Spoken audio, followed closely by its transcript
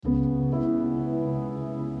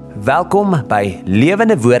Welkom by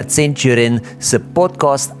Lewende Woord Centurion se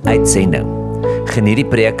podcast uitsending. Geniet die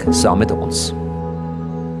preek saam met ons.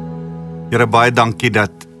 Here, baie dankie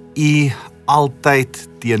dat U altyd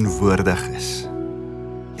teenwoordig is.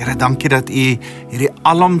 Here, dankie dat U hierdie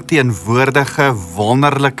alomteenwoordige,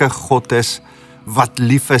 wonderlike God is, wat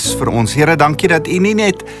lief is vir ons. Here, dankie dat U nie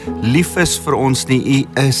net lief is vir ons nie, U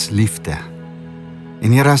is liefde.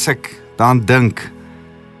 En Here, as ek daaraan dink,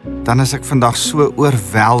 dan is ek vandag so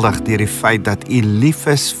oorweldig deur die feit dat U lief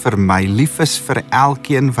is vir my, lief is vir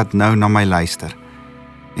elkeen wat nou na my luister.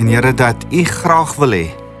 En Here, dat U graag wil hê,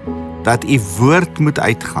 dat U woord moet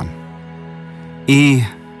uitgaan. U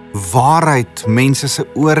waarheid mense se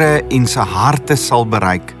ore en se harte sal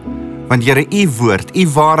bereik. Want Here, U woord, U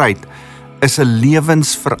waarheid is 'n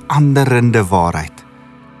lewensveranderende waarheid,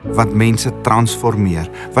 wat mense transformeer,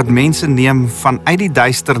 wat mense neem vanuit die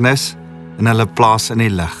duisternis en hulle plaas in die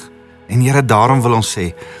lig. En Here, daarom wil ons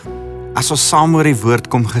sê, as ons saam oor die woord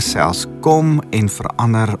kom gesels, kom en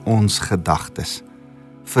verander ons gedagtes.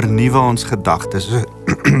 Vernuwe ons gedagtes,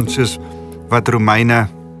 soos wat Romeine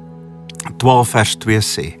 12 vers 2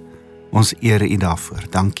 sê. Ons eer U daarvoor.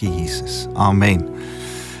 Dankie Jesus. Amen.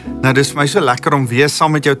 Nou, dis my so lekker om weer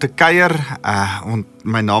saam met jou te kuier.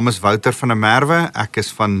 My naam is Wouter van Merwe. Ek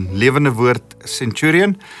is van Lewende Woord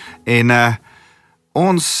Centurion. En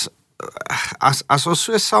ons As ons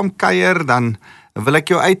so saam kuier, dan wil ek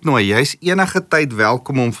jou uitnooi. Jy is enige tyd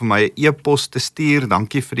welkom om vir my 'n e-pos te stuur.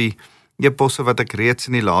 Dankie vir die e-posse wat ek reeds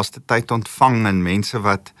in die laaste tyd ontvang, en mense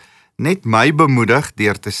wat net my bemoedig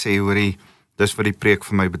deur te sê, hoorie, dis wat die preek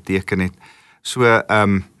vir my beteken het. So,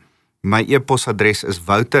 my e-posadres is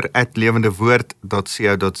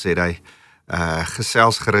wouter@lewendewoord.co.za.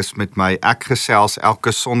 Gesels gerus met my. Ek gesels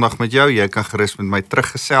elke Sondag met jou. Jy kan gerus met my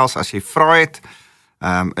teruggesels as jy vra het.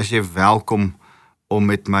 Is jy welkom om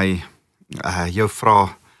met my jou vrae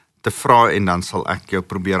te vra, en dan sal ek jou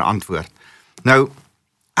probeer antwoord. Nou,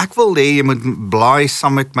 ek wil hê jy moet blaai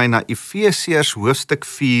saam met my na Efesiërs hoofstuk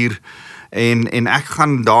 4, en ek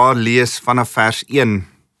gaan daar lees vanaf vers 1.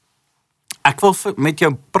 Ek wil met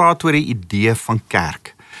jou praat oor die idee van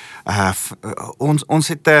kerk. Ons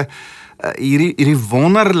het hierdie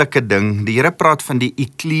wonderlike ding, die Here praat van die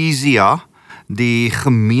ekklesia, die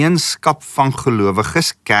gemeenskap van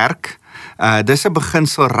gelowiges, kerk. Dis 'n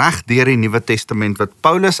beginsel reg deur die Nuwe Testament wat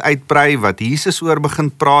Paulus uitbrei, wat Jesus oor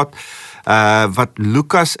begin praat, wat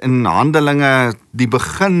Lukas in Handelinge die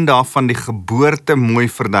begin daarvan, die geboorte mooi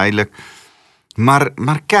verduidelik.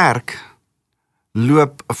 Maar kerk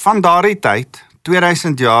loop van daardie tyd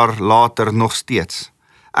 2000 jaar later nog steeds.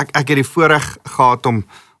 Ek het die voorreg gehad om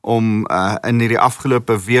in hierdie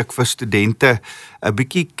afgelope week vir studente 'n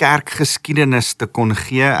bietjie kerkgeskiedenis te kon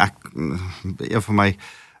gee. Een van my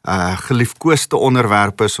geliefkoeste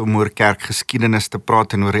onderwerpe is om oor kerkgeskiedenis te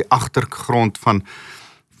praat en oor die agtergrond van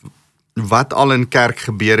wat al in kerk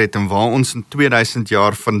gebeur het en waar ons in 2000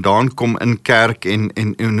 jaar vandaan kom in kerk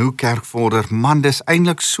en hoe kerk vorder. Man, dis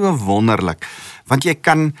eintlik so wonderlik, want jy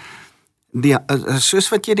kan soos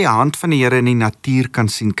wat jy die hand van die Here in die natuur kan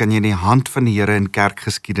sien, kan jy die hand van die Here in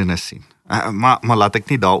kerkgeskiedenis sien. Maar laat ek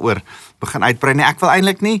nie daaroor begin uitbrei nie. Ek wil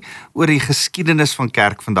eintlik nie oor die geskiedenis van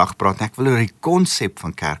kerk vandag praat nie. Ek wil oor die konsep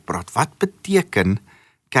van kerk praat. Wat beteken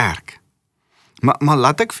kerk? Maar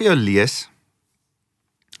laat ek vir jou lees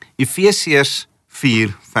Efesiërs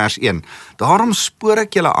 4 vers 1. Daarom spoor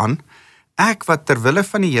ek julle aan, ek wat ter wille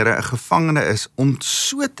van die Here 'n gevangene is, om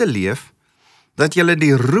so te leef dat julle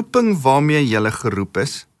die roeping waarmee julle geroep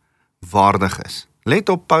is, waardig is. Let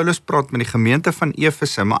op, Paulus praat met die gemeente van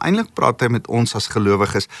Efese, maar eintlik praat hy met ons as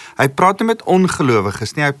gelowiges. Hy praat nie met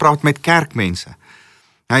ongelowiges nie, hy praat met kerkmense.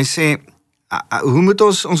 Hy sê, hoe moet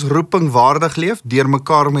ons roeping waardig leef? Deur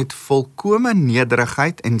mekaar met volkome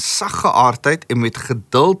nederigheid en saggeaardheid en met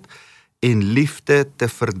geduld en liefde te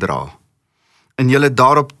verdra. En julle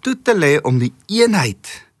daarop toe te lê om die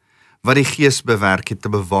eenheid wat die Gees bewerk het te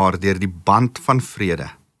bewaar deur die band van vrede.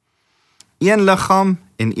 Een liggaam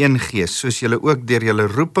en een Gees, soos julle ook deur julle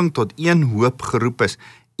roeping tot een hoop geroep is.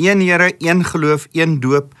 Een Here, een geloof, een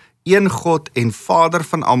doop, een God en Vader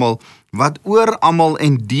van almal, wat oor almal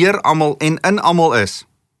en deur almal en in almal is.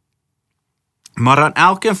 Maar aan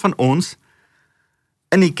elkeen van ons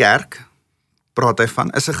in die kerk, praat hy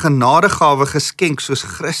van, is 'n genadegawe geskenk soos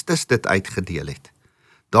Christus dit uitgedeel het.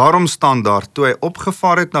 Daarom staan daar, toe hy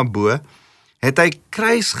opgevaar het na bo, het hy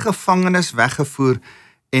kruisgevangenes weggevoer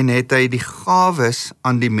en het hy die gawes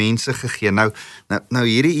aan die mense gegee. Nou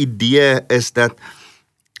hierdie idee is dat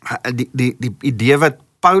die idee wat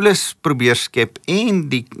Paulus probeer skep en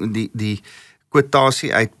die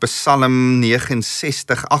quotasie uit Psalm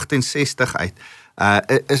 69, 68 uit,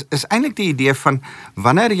 is eintlik die idee van,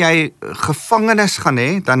 wanneer jy gevangenis gaan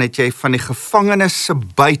hê, dan het jy van die gevangenis se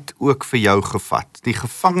byt ook vir jou gevat. Die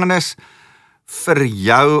gevangenis vir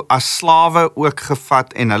jou as slawe ook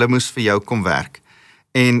gevat, en hulle moes vir jou kom werk.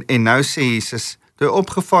 En nou sê Jesus, toe hy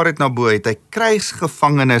opgevaar het na bo, het hy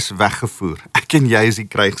krygsgevangenes weggevoer. Ek en jy is die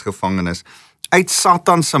krygsgevangenes. Uit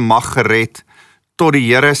Satan se mag gered, tot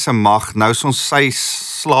die Here se mag. Nou is ons sy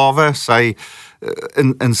slawe,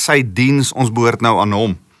 in sy diens, ons behoort nou aan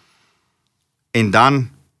hom. En dan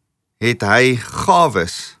het hy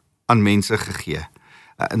gawes aan mense gegee.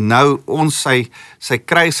 Nou ons sy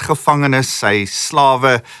krygsgevangenes, sy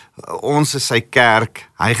slawe, ons is sy kerk,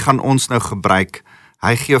 hy gaan ons nou gebruik,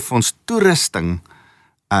 hy gee vir ons toerusting,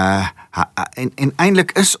 en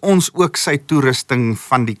eintlik is ons ook sy toerusting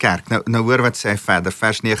van die kerk. Nou hoor wat sê hy verder,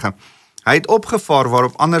 vers 9, hy het opgevaar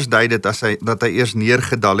waarop anders dui dit dat hy eers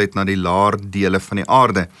neergedaal het na die laer dele van die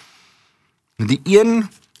aarde. Die een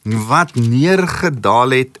wat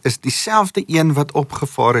neergedaal het, is dieselfde een wat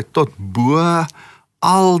opgevaar het tot bo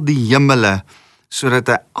al die hemele, sodat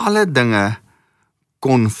hy alle dinge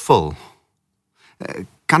kon vul.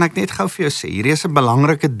 Kan ek net gou vir jou sê, hier is 'n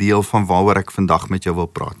belangrike deel van waaroor ek vandag met jou wil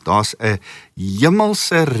praat. Daar's 'n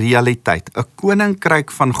hemelse realiteit, 'n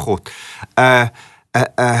koninkryk van God, 'n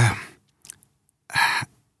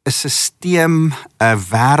sisteem, 'n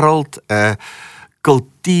wêreld, 'n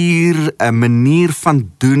kultuur, 'n manier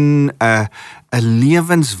van doen, 'n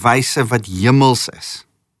lewenswyse wat hemels is.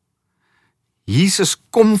 Jesus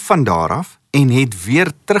kom van daar af en het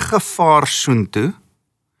weer teruggevaar soontoe,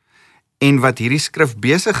 en wat hierdie skrif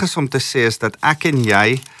besig is om te sê is dat ek en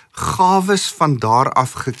jy gawes van daar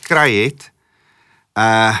af gekry het,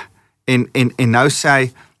 en nou sê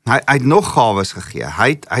hy het nog gawes gegee,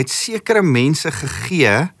 hy het sekere mense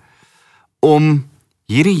gegee om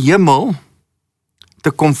hierdie hemel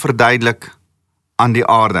te kom verduidelik aan die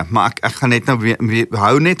aarde, maar ek gaan net nou,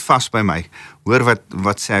 hou net vas by my, hoor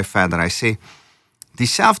wat sê hy verder, hy sê,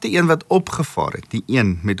 dieselfde een wat opgevaar het, die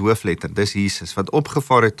een met hoofletter, dis Jesus, wat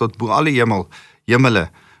opgevaar het tot bo alle hemele,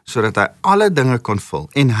 sodat hy alle dinge kon vul,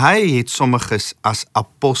 en hy het sommiges as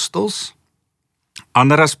apostels,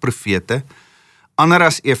 ander as profete, ander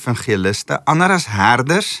as evangeliste, ander as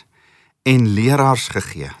herders, en leraars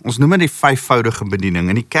gegee. Ons noem dit die vyfvoudige bediening.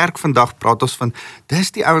 In die kerk vandag praat ons van,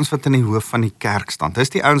 dis die ouens wat in die hoof van die kerk staan.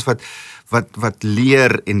 Dis die ouens wat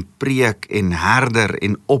leer en preek en herder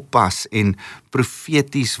en oppas en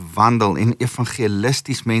profeties wandel en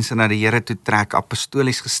evangelisties mense na die Here toe trek,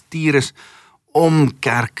 apostolies gestuur is om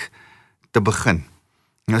kerk te begin.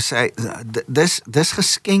 Nou sê hy, dis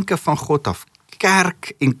geskenke van God af.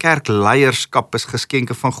 Kerk en kerkleierskap is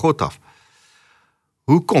geskenke van God af.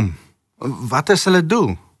 Hoekom? Wat is hulle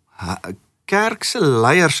doel? Kerk se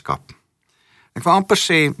leierskap. Ek wil amper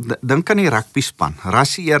sê, dink aan die rugby span.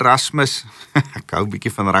 Rassie Erasmus, ek hou 'n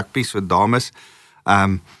bietjie van rugby, so dames,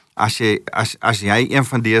 as jy een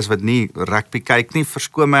van die is wat nie rugby kyk nie,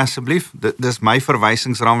 verskoon my asseblief, dis my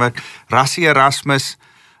verwysingsraamwerk. Rassie Erasmus,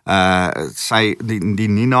 die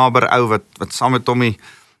nie-naber ou wat saam met hom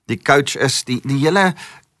die coach is, die hele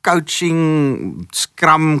coaching,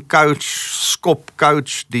 scrum coach, skop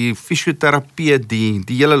coach, die fisioterapeut, die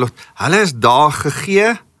hele lot, hulle is daar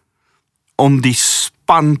gegee om die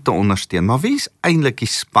span te ondersteun. Maar wie is eintlik die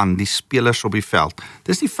span, die spelers op die veld?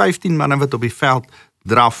 Dis die 15 manne wat op die veld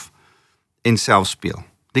draf en self speel.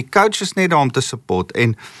 Die coach is net daar om te support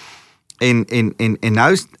en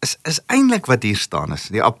nou is eintlik wat hier staan is,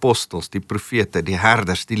 die apostels, die profete, die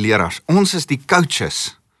herders, die leraars. Ons is die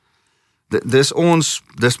coaches. Dis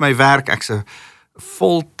my werk, ek's 'n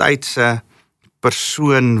voltydse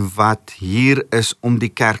persoon wat hier is om die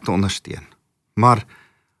kerk te ondersteun. Maar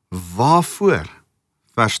waarvoor?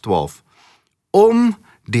 Vers 12. Om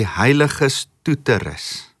die heiliges toe te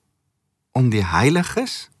rus. Om die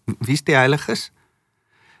heiliges? Wie is die heiliges?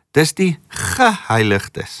 Dis die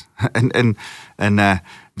geheiligdes. In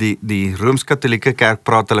die Rooms-Katholieke kerk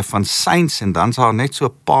praat hulle van saints en dan's daar net so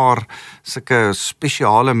 'n paar sulke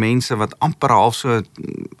spesiale mense wat amper half so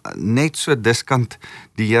net so diskant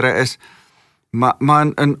die Here is.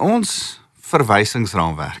 Maar in ons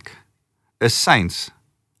verwysingsraamwerk is saints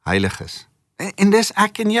heiliges. En dis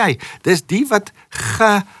ek en jy. Dis die wat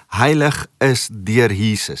geheilig is deur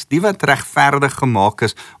Jesus. Die wat regverdig gemaak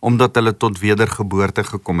is omdat hulle tot wedergeboorte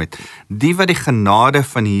gekom het. Die wat die genade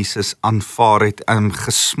van Jesus aanvaar het en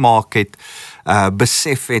gesmaak het,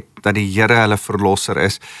 besef het dat die Here hulle verlosser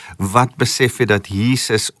is. Wat besef het dat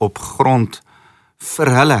Jesus op grond vir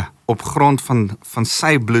hulle, op grond van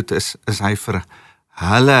sy bloed is hy vir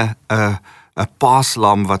hulle 'n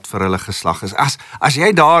paaslam wat vir hulle geslag is. As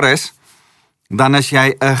jy daar is, dan is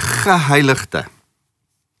jy 'n geheiligde.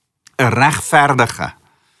 'n regverdige,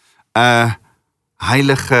 'n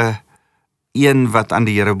heilige, een wat aan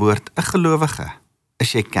die Here behoort, 'n gelowige,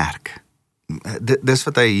 is jy kerk. Dis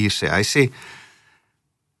wat hy hier sê. Hy sê,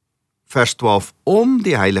 vers 12, om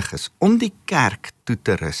die heiliges, om die kerk toe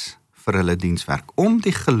te rus vir hulle dienswerk, om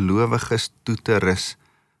die gelowiges toe te rus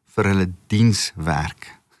vir hulle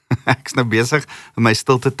dienswerk. Ek is nou besig in my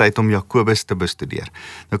stilte tyd om Jakobus te bestudeer.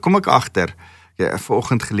 Nou kom ek agter,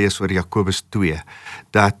 vanoggend gelees oor Jakobus 2,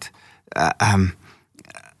 dat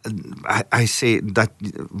hy sê, dat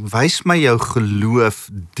wys my jou geloof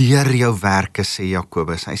deur jou werke, sê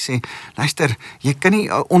Jakobus. Hy sê, luister, jy kan nie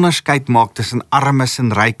 'n onderskeid maak tussen armes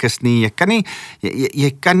en rykes nie, jy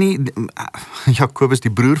kan nie, Jakobus die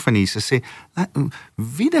broer van Jesus sê,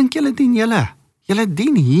 wie dink julle dien julle? Julle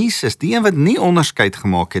dien Jesus, die een wat nie onderskeid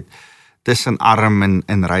gemaak het tussen arm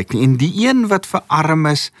en ryk nie, en die een wat vir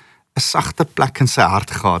armes 'n sagte plek in sy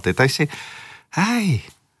hart gehad het. Hy sê, hey,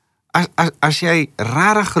 as jy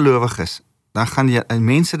regtig gelowig is, dan gaan jy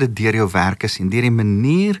mense dit deur jou werke sien, deur die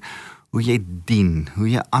manier hoe jy dien, hoe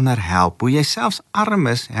jy ander help, hoe jy selfs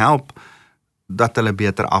armes help, dat hulle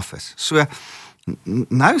beter af is. So,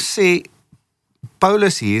 nou sê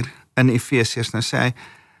Paulus hier in Efesiërs, nou sê hy,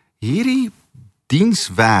 hierdie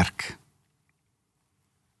dienswerk,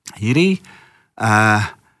 hierdie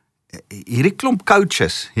klomp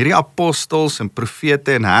coaches, hierdie apostels en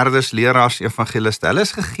profete en herders, leraars, evangeliste, hulle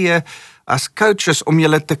is gegee as coaches om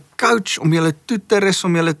julle te coach, om julle toe te rus,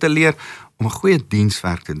 om julle te leer, om 'n goeie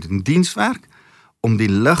dienswerk te doen. Dienswerk om die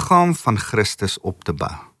liggaam van Christus op te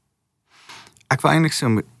bou. Ek wil eintlik sê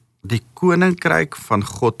om die koninkryk van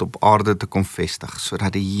God op aarde te kom vestig,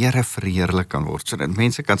 sodat die Here verheerlik kan word, sodat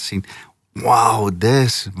mense kan sien, wow,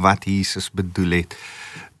 dis wat Jesus bedoel het,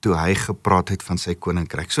 toe hy gepraat het van sy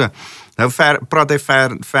koninkryk. So, nou praat hy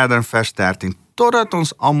verder in vers 13, totdat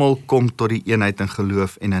ons almal kom tot die eenheid in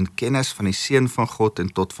geloof en in kennis van die Seun van God en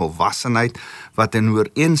tot volwassenheid, wat in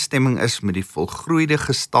ooreenstemming is met die volgroeide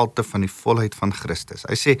gestalte van die volheid van Christus.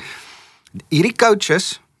 Hy sê, hierdie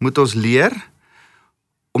coaches moet ons leer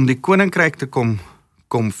om die koninkryk te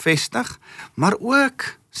kom vestig, maar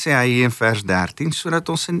ook, sê hy hier in vers 13, sodat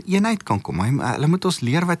ons in eenheid kan kom. Hulle moet ons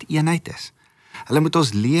leer wat eenheid is. Hulle moet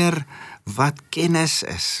ons leer wat kennis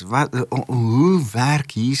is, hoe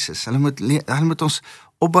werk Jesus. Hulle moet ons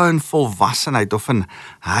opbou in volwassenheid of in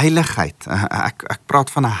heiligheid. Ek praat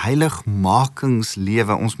van 'n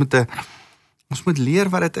heiligmakingslewe. Ons moet leer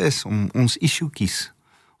wat dit is om ons issuekies,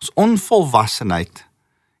 ons onvolwassenheid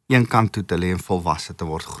een kant toe te lê en volwasse te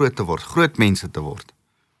word, groot mense te word.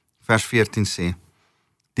 Vers 14 sê,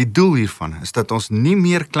 die doel hiervan is dat ons nie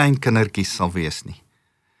meer klein kindertjies sal wees nie,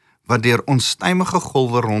 wat deur onstuimige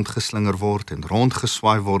golwe rondgeslinger word en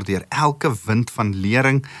rondgeswaai word deur elke wind van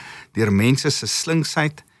lering, deur mense se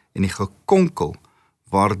slinksheid en die gekonkel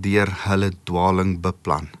waardeur hulle dwaling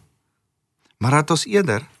beplan. Maar dat ons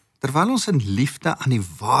eerder, terwyl ons in liefde aan die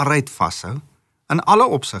waarheid vashou, in alle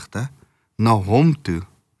opsigte, na hom toe,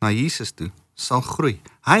 na Jesus toe, sal groei.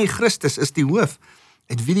 Hy, Christus, is die hoof,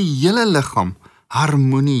 uit wie die hele liggaam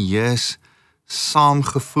harmonieus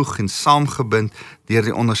saamgevoeg en saamgebind deur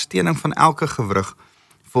die ondersteuning van elke gewrig,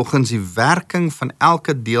 volgens die werking van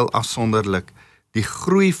elke deel afsonderlik, die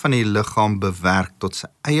groei van die liggaam bewerk tot sy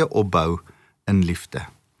eie opbou in liefde.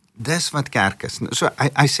 Dis wat kerk is. So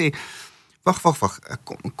hy sê, wag,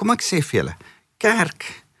 kom ek sê vir julle,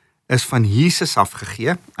 kerk is van Jesus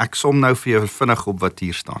afgegee. Ek som nou vir jou vinnig op wat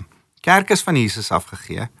hier staan. Kerk is van Jesus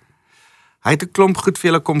afgegee. Hy het 'n klomp goed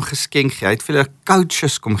vir julle kom geskenk gee, hy het vir julle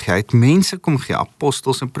coaches kom gee, hy het mense kom gee,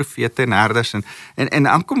 apostels en profete en herders, en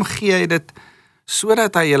dan kom gee hy dit,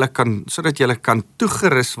 sodat julle kan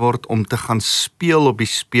toegerus word om te gaan speel op die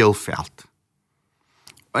speelveld.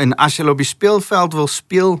 En as julle op die speelveld wil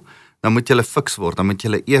speel, dan moet julle fiks word, dan moet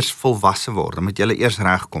julle eers volwasse word, dan moet julle eers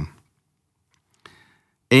regkom.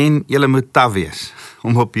 En julle moet taaf wees,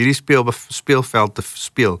 om op hierdie speelveld te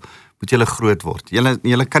speel, moet julle groot word.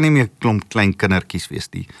 Julle kan nie meer klomp klein kindertjies wees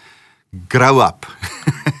nie. Grow up.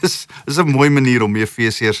 is 'n mooi manier om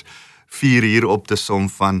Efesiërs 4 hier op te som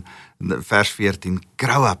van vers 14.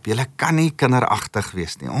 Grow up. Julle kan nie kinderagtig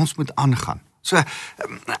wees nie. Ons moet aangaan. So,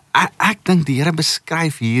 ek dink die Here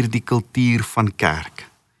beskryf hier die kultuur van kerk.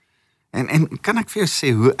 En kan ek vir jou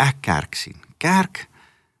sê hoe ek kerk sien? Kerk,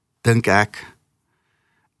 dink ek,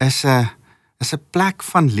 is 'n plek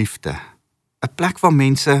van liefde. 'n Plek waar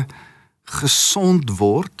mense gesond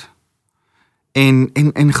word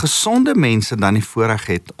en gesonde mense dan die voorreg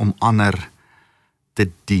het om ander te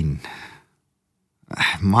dien.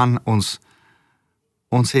 Man,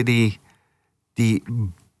 ons het die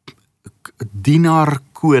dienaar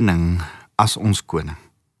koning as ons koning.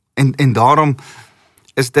 En daarom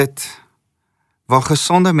is dit waar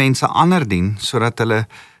gesonde mense ander dien, sodat hulle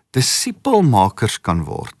disipelmakers kan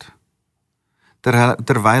word,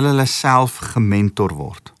 terwyl hulle self gementor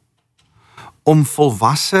word, om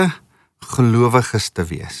volwasse gelowiges te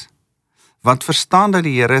wees, wat verstaan dat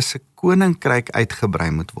die Here se koninkryk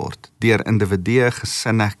uitgebrei moet word, deur individue,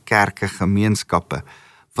 gesinne, kerke, gemeenskappe,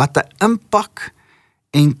 wat 'n impak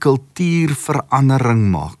en kultuurverandering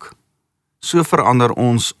maak. So verander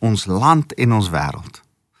ons land en ons wêreld.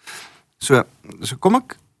 So kom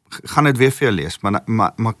ek gaan dit weer vir jou lees,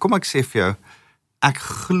 maar kom ek sê vir jou, ek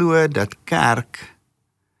glo dat kerk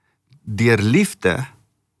deur liefde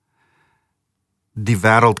die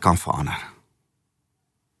wêreld kan verander.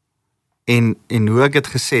 En hoe ek het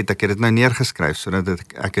gesê het, ek het dit nou neergeskryf sodat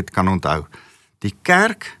ek dit kan onthou. Die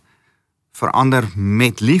kerk verander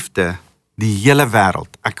met liefde die hele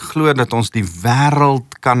wêreld. Ek glo dat ons die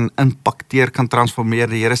wêreld kan impakteer, kan transformeer.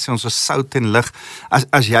 Die Here sê ons is sout en lig.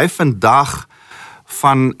 As jy vandag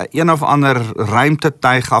van een of ander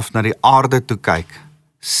ruimtetuig af na die aarde toe kyk,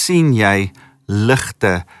 sien jy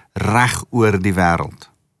ligte reg oor die wêreld.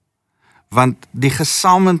 Want die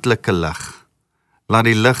gesamentlike lig laat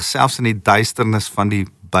die lig selfs in die duisternis van die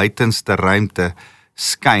buitenste ruimte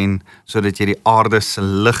skyn, sodat jy die aarde se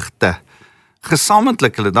ligte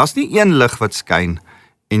gesamentlike, daar's nie een lig wat skyn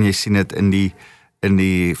en jy sien dit in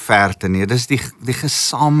die verte nie. Dis die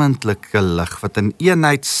gesamentlike lig wat in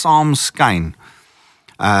eenheid saam skyn,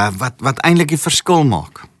 wat eintlik die verskil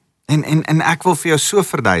maak. En ek wil vir jou so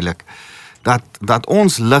verduidelik dat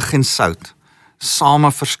ons lig en sout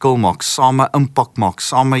same verskil maak, same impak maak,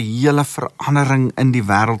 same hele verandering in die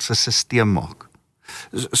wêreld se stelsel maak.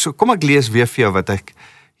 So kom ek lees weer vir jou wat ek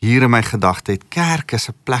hier in my gedagte het. Kerk is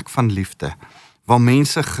 'n plek van liefde, waar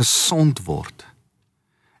mense gesond word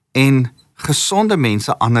en gesonde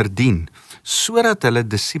mense ander dien, sodat hulle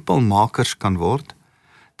disipelmakers kan word,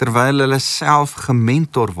 terwyl hulle self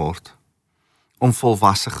gementor word om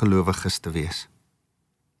volwasse gelowiges te wees.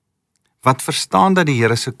 Wat verstaan dat die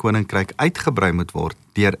Here se koninkryk uitgebrei moet word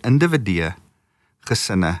deur individue,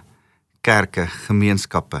 gesinne, kerke,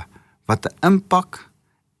 gemeenskappe, wat 'n impak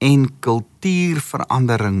en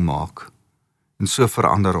kultuurverandering maak. En so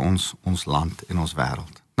verander ons land en ons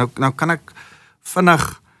wêreld. Nou kan ek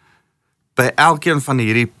vinnig by elkeen van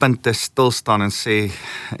hierdie punte stil staan en sê,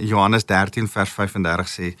 Johannes 13 vers 35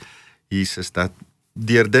 sê Jesus dat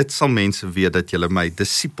deur dit sal mense weet dat julle my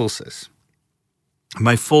dissipels is,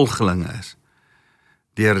 my volgelinge is,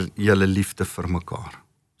 deur julle liefde vir mekaar.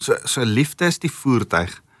 So liefde is die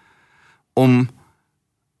voertuig om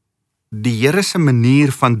die Here se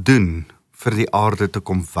manier van doen vir die aarde te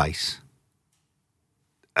kom wys.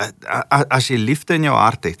 As jy liefde in jou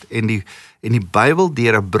hart het en die Bybel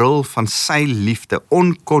deur 'n bril van sy liefde,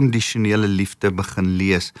 onkondisionele liefde begin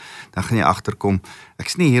lees, dan gaan jy agterkom,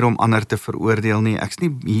 ek's nie hier om ander te veroordeel nie, ek's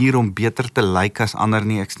nie hier om beter te lyk as ander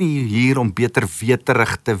nie, ek's nie hier om beter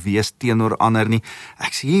weterig te wees teenoor ander nie,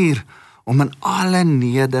 ek's hier om in alle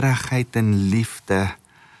nederigheid en liefde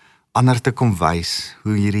ander te kom wys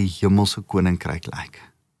hoe hierdie hemelse koninkryk lyk.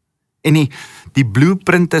 En die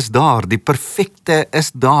blueprint is daar, die perfekte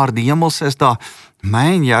is daar, die hemelse is daar. My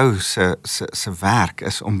en jou se werk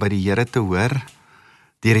is om by die Here te hoor,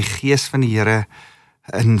 deur die Gees van die Here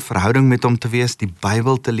in verhouding met hom te wees, die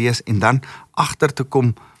Bybel te lees en dan agter te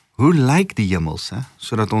kom, hoe lyk die hemelse,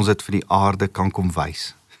 sodat ons dit vir die aarde kan kom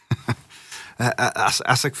wys.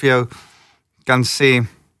 As ek vir jou kan sê,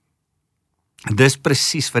 dis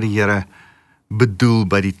presies wat die Here bedoel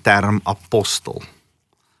by die term apostel.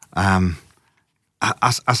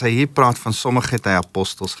 As hy hier praat van sommige het hy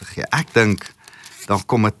apostels gegee. Ek dink, daar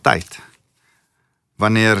kom 'n tyd,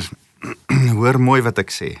 wanneer, hoor mooi wat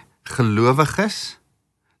ek sê, gelowiges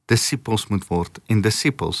dissipels moet word, en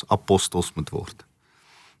dissipels apostels moet word.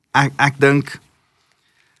 Ek dink,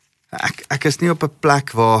 ek is nie op 'n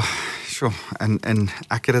plek waar, en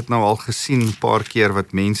ek het dit nou al gesien 'n paar keer,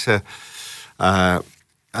 wat mense,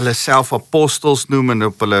 hulle self apostels noem en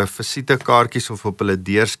op hulle visitekaartjies of op hulle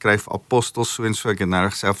deur skryf apostels so en so. Ek het nou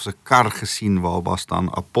selfs 'n kar gesien waar daar staan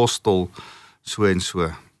apostel so en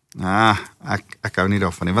so. Ek hou nie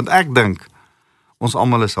daarvan nie, want ek dink ons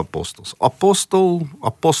almal is apostels.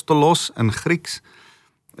 Apostolos in Grieks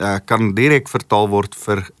kan direk vertaal word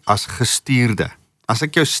as gestuurde. As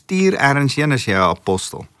ek jou stuur ergens heen, is jy 'n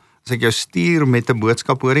apostel. As ek jou stuur met 'n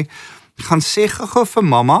boodskap, hoorie, gaan sê gou vir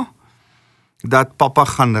mamma dat papa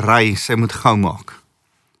gaan ry, sy moet gou maak.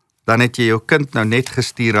 Dan het jy jou kind nou net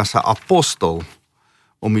gestuur as 'n apostel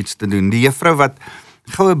om iets te doen. Die juffrou wat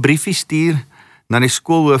gou 'n briefie stuur na die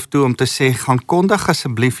skoolhoof toe om te sê, gaan kondig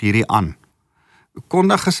asseblief hierdie aan.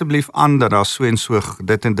 Kondig asseblief aan dat daar so en so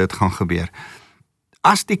dit en dit gaan gebeur.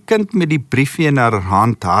 as die kind met die briefie in haar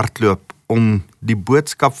hand hardloop om die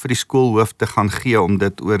boodskap vir die skoolhoof te gaan gee, om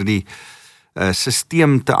dit oor die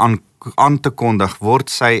sisteem aan te kondig, word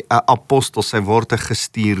sy 'n apostel, sy word 'n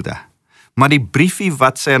gestuurde. Maar die briefie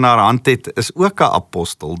wat sy in haar hand het, is ook 'n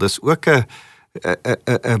apostel, dis ook 'n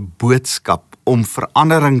boodskap om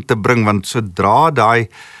verandering te bring, want sodra daai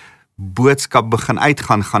boodskap begin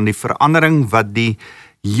uitgaan, gaan die verandering wat die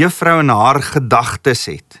juffrou in haar gedagtes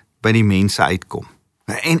het, by die mense uitkom.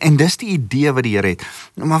 En dis die idee wat die Here het.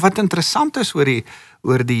 Maar wat interessant is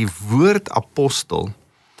oor die woord apostel,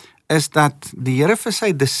 is dat die Here vir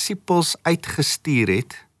sy dissipels uitgestuur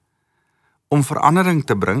het om verandering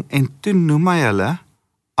te bring, en toe noem hy hulle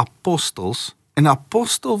apostels. En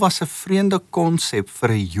apostel was 'n vreemde konsep vir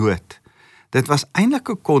 'n Jood. Dit was eintlik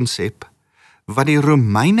 'n konsep wat die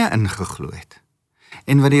Romeine ingeglo het,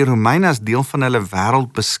 en wat die Romeine as deel van hulle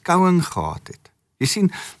wêreldbeskouing gehad het. Jy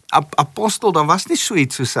sien, apostel, daar was nie so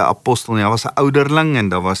iets soos 'n apostel nie, daar was 'n ouderling, en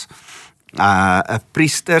daar was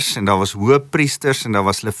priesters, en daar was hoëpriesters, en daar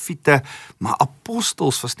was leviete, maar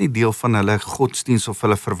apostels was nie deel van hulle godsdiens of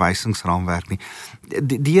hulle verwysingsraamwerk nie.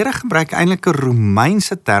 Die Here gebruik eintlik 'n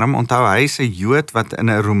Romeinse term, onthou hy is 'n Jood wat in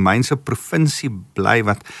 'n Romeinse provinsie bly,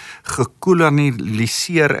 wat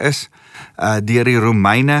gekolonialiseer is deur die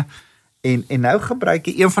Romeine, en nou gebruik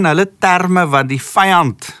hy een van hulle terme wat die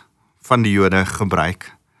vyand van die Jode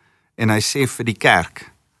gebruik, en hy sê vir die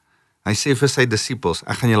kerk, hy sê vir sy dissipels,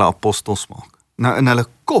 ek gaan julle apostels maak. Nou in hulle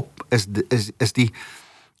kop is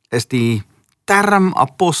die term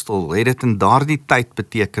apostel, het dit in daardie tyd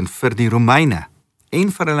beteken vir die Romeine,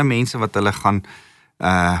 en vir hulle mense wat hulle gaan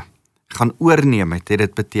oorneem het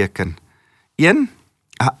dit beteken. 'n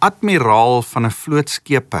admiraal van 'n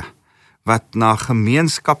vlootskepe, wat na 'n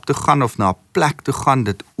gemeenskap toe gaan, of na 'n plek toe gaan,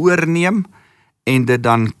 dit oorneem, en dit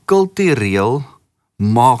dan kultureel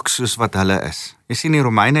maak soos wat hulle is. Jy sien, die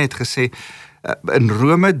Romeine het gesê, in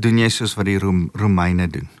Rome doen jy soos wat die Romeine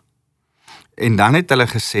doen. En dan het hulle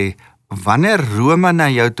gesê, wanneer Rome na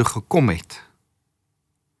jou toe gekom het,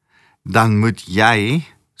 dan moet jy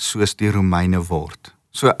soos die Romeine word.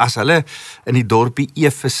 So as hulle in die dorpie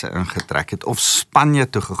Efese ingetrek het, of Spanje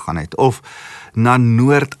toe gegaan het, of na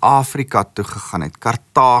Noord-Afrika toe gegaan het,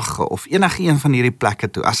 Kartage, of enige een van hierdie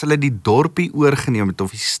plekke toe, as hulle die dorpie oorgeneem het,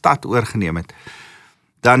 of die stad oorgeneem het,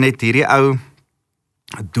 dan het hierdie ou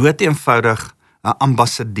doeteenvoudig 'n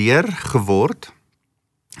ambassadeur geword,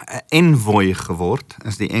 'n envoy geword,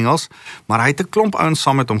 is die Engels, maar hy het 'n klomp ouens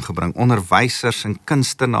saam met hom gebring, onderwysers en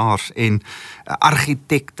kunstenaars en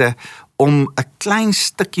argitekte, om 'n klein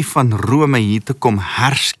stukkie van Rome hier te kom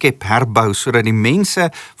herskep, herbou, sodat die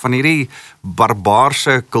mense van hierdie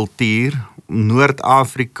barbaarse kultuur,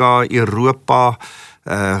 Noord-Afrika, Europa,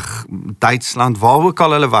 Duitsland, waar ook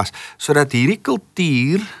al hulle was, sodat hierdie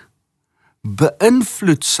kultuur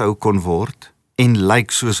beïnvloed sou kon word en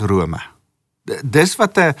lyk soos Rome. Dis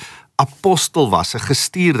wat 'n apostel was, 'n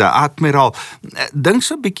gestuurde, admiraal. Dink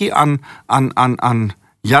so 'n bietjie aan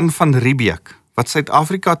Jan van Riebeeck, wat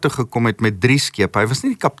Suid-Afrika toe gekom het met 3 skepe. Hy was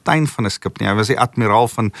nie die kaptein van 'n skip nie, hy was die admiraal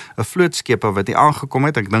van 'n vlootskepe wat hy aangekom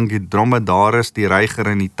het. Ek dink die Dromedaris, die Reiger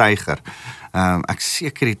en die Tyger. Ek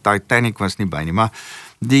seker die Titanic was nie by nie, maar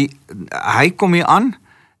hy kom hier aan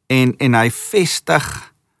en hy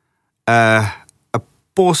vestig 'n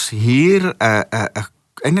pos hier,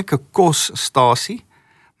 eintlik 'n kosstasie,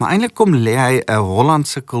 maar eintlik kom lê hy 'n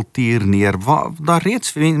Hollandse kultuur neer waar daar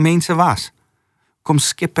reeds mense was. Kom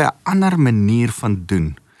skep 'n ander manier van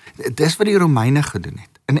doen. Dis wat die Romeine gedoen het.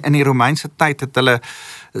 In die Romeinse tyd het hulle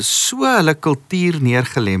so hulle kultuur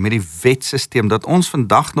neergelê met die wetstelsel, dat ons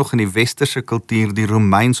vandag nog in die westerse kultuur die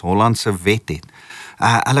Romeins-Hollandse wet het.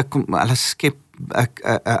 Hulle skep 'n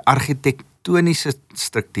argitektoniese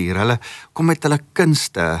struktuur, hulle kom met hulle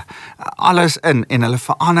kunste, alles in, en hulle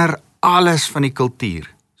verander alles van die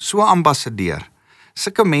kultuur. So ambassadeur.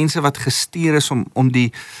 Sulke mense wat gestuur is om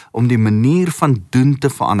die manier van doen te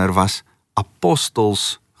verander, was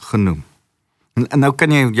apostels genoem. En nou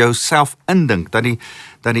kan jy jouself indink dat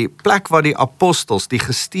die plek waar die apostels, die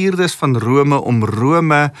gestuurdes van Rome, om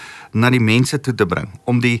Rome na die mense toe te bring,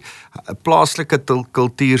 om die plaaslike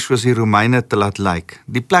kultuur soos die Romeine te laat lyk.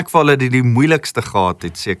 Die plek waar hulle die moeilikste gehad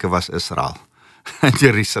het, seker was Israel. In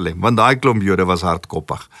Jerusalem, want daai klomp Jode was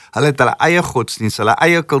hardkoppig. Hulle het hulle eie godsdienst, hulle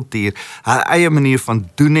eie kultuur, hulle eie manier van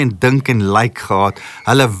doen en dink en lyk gehad.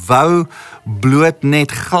 Hulle wou bloot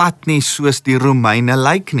net glad nie soos die Romeine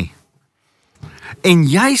lyk nie. En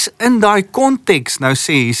juis in daai konteks, nou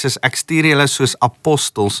sê Jesus, ek stuur julle soos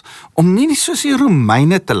apostels, om nie soos die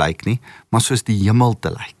Romeine te lyk nie, maar soos die hemel te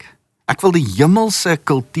lyk. Ek wil die hemelse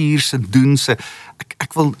kultuur se doen se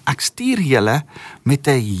ek stuur julle met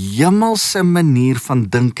 'n hemelse manier van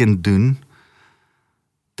dink en doen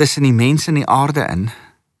tussen die mense en die aarde in.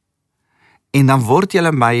 En dan word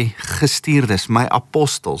julle my gestuurdes, my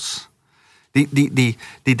apostels.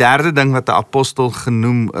 Die derde ding wat 'n apostel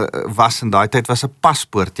genoem was in daai tyd was 'n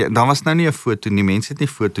paspoort. Ja, dan was nou nie 'n foto nie. Mense het nie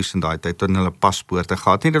foto's in daai tyd toe hulle paspoorte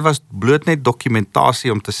gehad nie. Dit was bloot net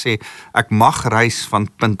dokumentasie om te sê ek mag reis van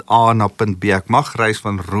punt A na punt B. Ek mag reis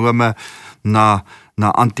van Rome na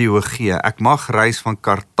Antiochië. Ek mag reis van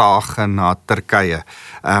Kartage na Turkye.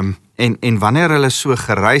 En wanneer hulle so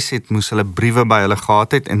gereis het, moes hulle briewe by hulle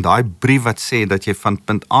gehad het, en daai brief wat sê dat jy van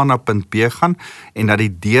punt A na punt B gaan, en dat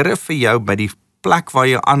die deure vir jou by die plek waar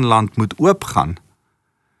jy aanland moet oopgaan,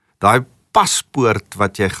 daai paspoort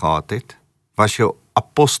wat jy gehad het, was jou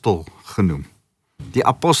apostel genoem. Die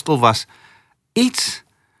apostel was iets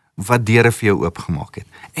wat deure vir jou oopgemaak het.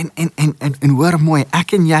 En hoor mooi,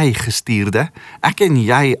 ek en jy gestuurde, ek en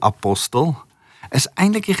jy apostel, is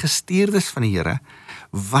eintlik die gestuurdes van die Here,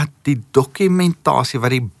 wat die dokumentasie, wat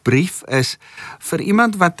die brief is, vir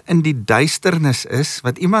iemand wat in die duisternis is,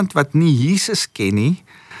 wat iemand wat nie Jesus ken nie,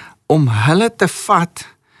 om hulle te vat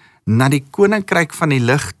na die koninkryk van die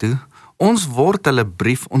lig toe. Ons word hulle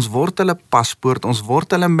brief, ons word hulle paspoort, ons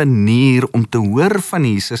word hulle manier om te hoor van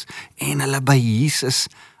Jesus, en hulle by Jesus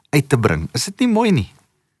uit te bring. Is dit nie mooi nie?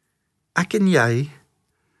 Ek en jy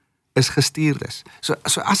is gestuurdes. So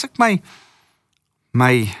as ek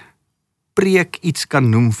my preek iets kan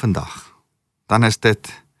noem vandag, dan is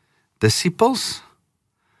dit Dissipels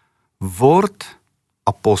word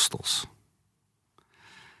apostels.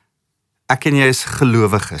 Ek en jy is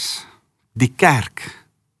gelowiges. Die kerk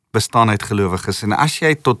bestaan uit gelowiges, en as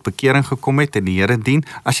jy tot bekering gekom het en die Here dien,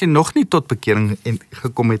 as jy nog nie tot bekering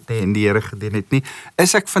gekom het nie en die Here gedien het nie,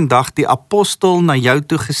 is ek vandag die apostel na jou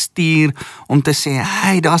toe gestuur om te sê,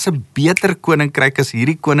 hey, daar's 'n beter koninkryk as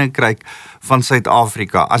hierdie koninkryk van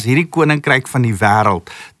Suid-Afrika, as hierdie koninkryk van die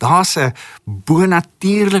wêreld. Daar's 'n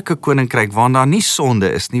bonatuurlike koninkryk waar daar nie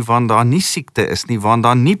sonde is nie, waar daar nie siekte is nie, waar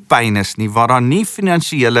daar nie pyn is nie, waar daar nie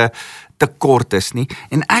finansiële tekort is nie,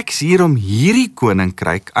 en ek is hier om hierdie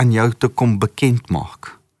koninkryk aan jou te kom bekend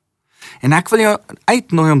maak. En ek wil jou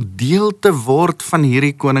uitnooi om deel te word van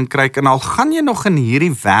hierdie koninkryk, en al gaan jy nog in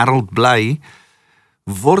hierdie wêreld bly,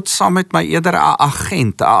 word saam met my eerder 'n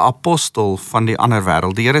agent, 'n apostel van die ander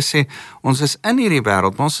wêreld. Die Here sê, ons is in hierdie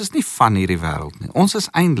wêreld, maar ons is nie van hierdie wêreld nie. Ons is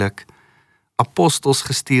eintlik apostels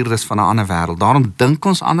gestuurdes van 'n ander wêreld. Daarom dink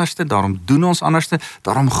ons anderste, daarom doen ons anderste,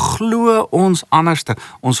 daarom glo ons anderste.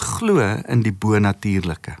 Ons glo in die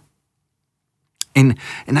bonatuurlike. En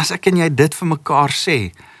as ek en jy dit vir mekaar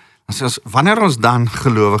sê, wanneer ons dan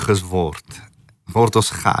gelowiges word ons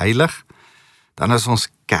geheilig, dan is ons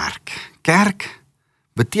kerk. Kerk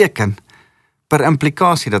beteken per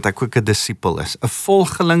implikasie dat ek ook 'n disipel is, 'n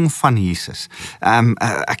volgeling van Jesus.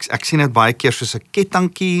 Ek sien dit baie keer soos 'n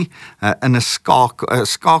kettingkie in 'n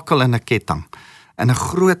skakel in 'n ketting. In 'n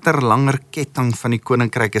groter, langer ketting van die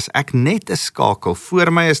koninkryk is ek net 'n skakel.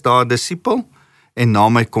 Voor my is daar 'n disipel en na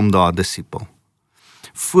my kom daar 'n disipel.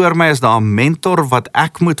 Voor my is daar 'n mentor wat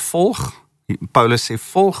ek moet volg. Paulus sê,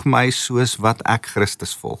 volg my soos wat ek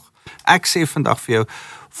Christus volg. Ek sê vandag vir jou,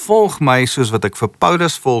 volg my soos wat ek vir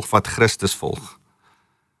Paulus volg, wat Christus volg.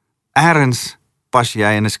 Ergens pas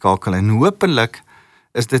jy in 'n skakel, en hopelik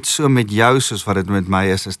is dit so met jou soos wat dit met my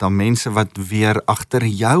is daar mense wat weer agter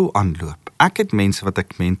jou aanloop. Ek het mense wat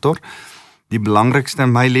ek mentor. Die belangrikste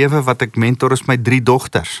in my lewe wat ek mentor is my 3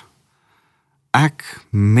 dogters. Ek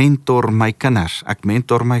mentor my kinders, ek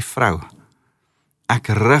mentor my vrou. Ek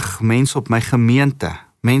rig mense op my gemeente,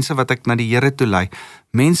 mense wat ek na die Here toe lei,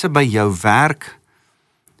 mense by jou werk,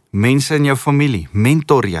 mense in jou familie,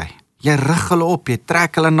 mentor jy. Jy rig hulle op, jy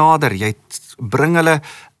trek hulle nader, jy bring hulle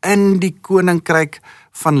in die koninkryk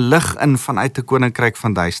van lig in, vanuit 'n koninkryk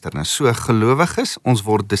van duisternis. So gelowiges, ons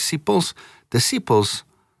word dissipels,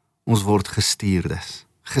 ons word gestuurdes.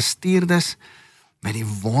 Gestuurdes met die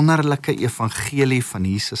wonderlike evangelie van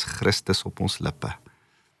Jesus Christus op ons lippe.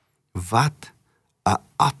 Wat 'n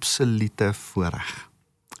absolute voorreg.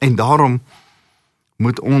 En daarom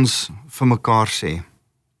moet ons vir mekaar sê,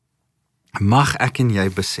 mag ek en jy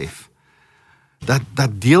besef,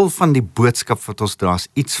 dat deel van die boodskap wat ons dra is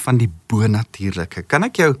iets van die bonatuurlike. Kan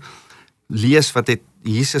ek jou lees wat het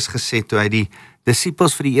Jesus gesê toe hy die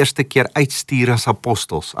dissipels vir die eerste keer uitstuur as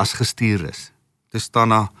apostels, as gestuurdes? Toe staan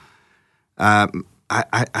daar,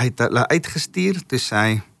 hy het hulle uitgestuur, toe sê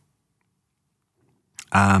hy,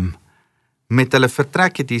 met hulle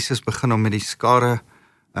vertrek het Jesus begin om met die skare,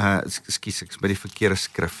 ek is by die verkeerde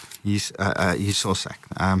skrif, hierso sê ek,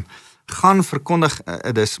 Gaan verkondig,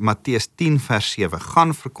 dis Matteus 10 vers 7,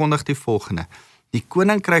 gaan verkondig die volgende, die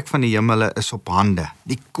koninkryk van die hemele is op hande,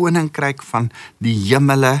 die koninkryk van die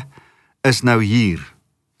hemele is nou hier.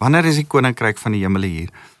 Wanneer is die koninkryk van die hemele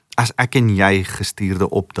hier? As ek en jy gestuurde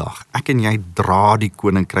opdag, ek en jy dra die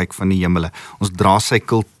koninkryk van die hemele, ons dra sy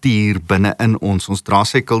kultuur binne in ons dra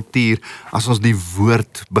sy kultuur as ons die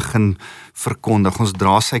woord begin verkondig, ons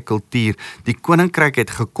dra sy kultuur, die koninkryk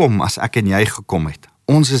het gekom as ek en jy gekom het,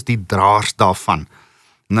 ons is die draers daarvan.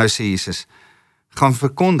 Nou sê Jesus, gaan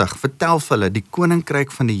verkondig, vertel vir hulle, die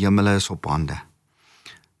koninkryk van die hemele is op hande.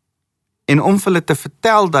 En om vir hulle te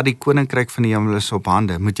vertel dat die koninkryk van die hemel is op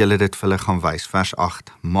hande, moet julle dit vir hulle gaan wys. Vers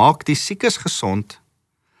 8. Maak die siekes gesond,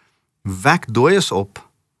 wek dooies op,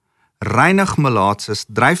 reinig malaatses,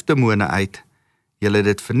 dryf demone uit, julle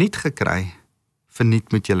dit verniet gekry,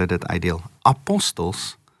 verniet moet julle dit uitdeel.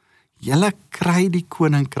 Apostels, julle kry die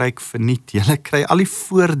koninkryk verniet, julle kry al die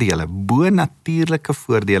voordele, bo-natuurlike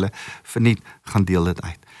voordele verniet, gaan deel dit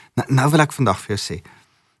uit. Nou wil ek vandag vir jou sê,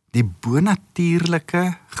 die bonatuurlike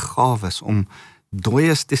gawes om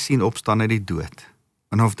dooies te sien opstaan uit die dood.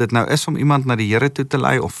 En of dit nou is om iemand na die Here toe te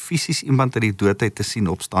lei, of fisies iemand uit die dood uit te sien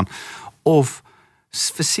opstaan, of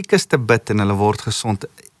vir siekes te bid en hulle word gesond.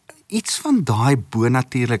 Iets van daai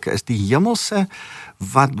bonatuurlike is die hemelse,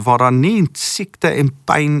 waar daar nie siekte en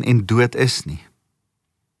pyn en dood is nie.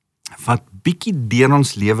 Wat bietjie deur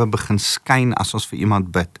ons lewe begin skyn as ons vir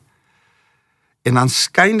iemand bid. En dan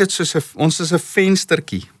skyn dit soos ons is 'n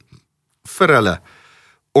venstertjie vir hulle,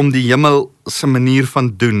 om die hemelse manier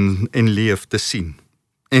van doen en leef te sien.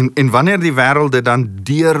 En wanneer die wêreld dit dan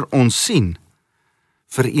deur ons sien,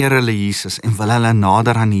 vereer hulle Jesus en wil hulle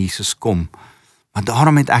nader aan Jesus kom. Maar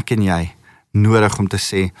daarom het ek en jy nodig om te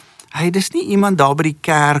sê, hey, dis nie iemand daar by die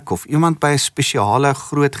kerk of iemand by 'n spesiale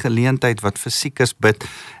groot geleentheid wat vir siekes bid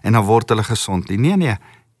en dan word hulle gesond nie. Nee,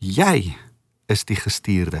 jy is die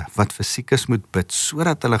gestuurde wat vir siekes moet bid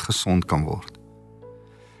sodat hulle gesond kan word.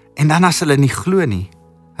 En dan as hulle nie glo nie,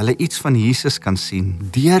 hulle iets van Jesus kan sien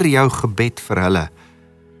deur jou gebed vir hulle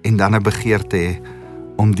en dan 'n begeerte hê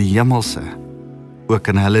om die hemelse ook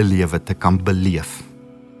in hulle lewe te kan beleef.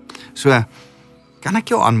 So, kan ek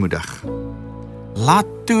jou aanmoedig? Laat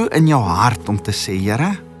toe in jou hart om te sê,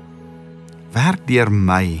 Here, werk deur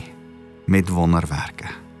my met wonderwerke.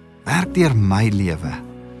 Werk deur my lewe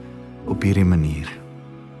op hierdie manier.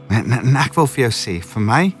 En ek wil vir jou sê, vir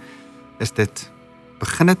my is dit,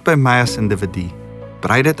 begin dit by my as individu,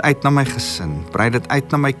 brei dit uit na my gesin, brei dit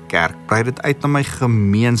uit na my kerk, brei dit uit na my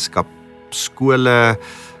gemeenskap, skole,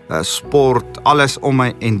 sport, alles om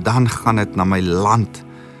my, en dan gaan dit na my land,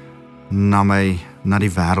 na die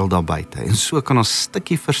wêreld daar buite. En so kan ons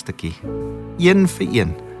stukkie vir stukkie, een vir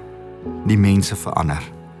een, die mense verander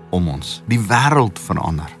om ons, die wêreld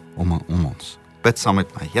verander om ons. Bid saam met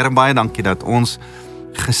my. Here, baie dankie dat ons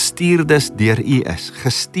gestuurdes deur U is.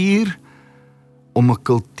 Gestuur om 'n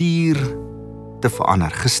kultuur te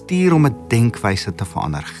verander. Gestuur om 'n denkwyse te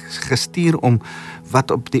verander. Gestuur om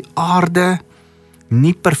wat op die aarde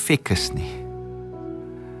nie perfek is nie,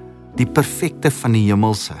 die perfekte van die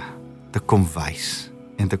hemelse te kom wys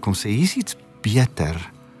en te kom sê, hier's iets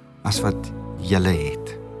beter as wat julle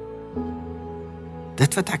het.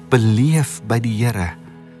 Dit wat ek beleef by die Here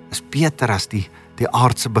is beter as die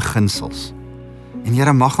aardse beginsels. En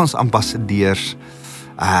Here, mag ons ambassadeurs,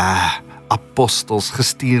 apostels,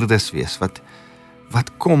 gestuurdes wees,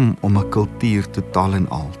 wat kom om 'n kultuur totaal en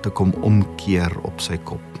al te kom omkeer op sy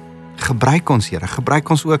kop. Gebruik ons, Here, gebruik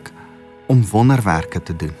ons ook om wonderwerke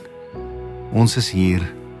te doen. Ons is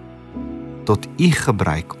hier tot U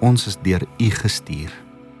gebruik, ons is deur U gestuur.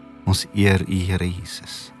 Ons eer U, Here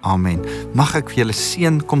Jesus. Amen. Mag ek vir julle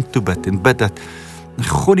seën kom toebid en bid dat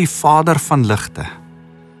God die Vader van ligte,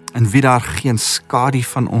 in wie daar geen skadu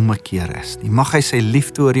van ommekeer is nie, mag hy sy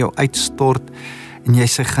liefde oor jou uitstort en jy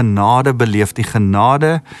sy genade beleef, die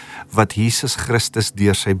genade wat Jesus Christus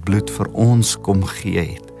deur sy bloed vir ons kom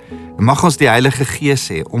gee het. En mag ons die Heilige Gees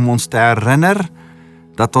hê om ons te herinner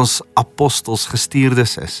dat ons apostels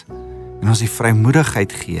gestuurdes is en ons die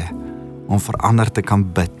vrymoedigheid gee om verander te kan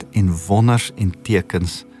bid en wonders en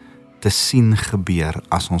tekens te sien gebeur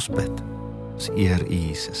as ons bid. Ons eer U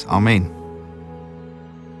Jesus. Amen.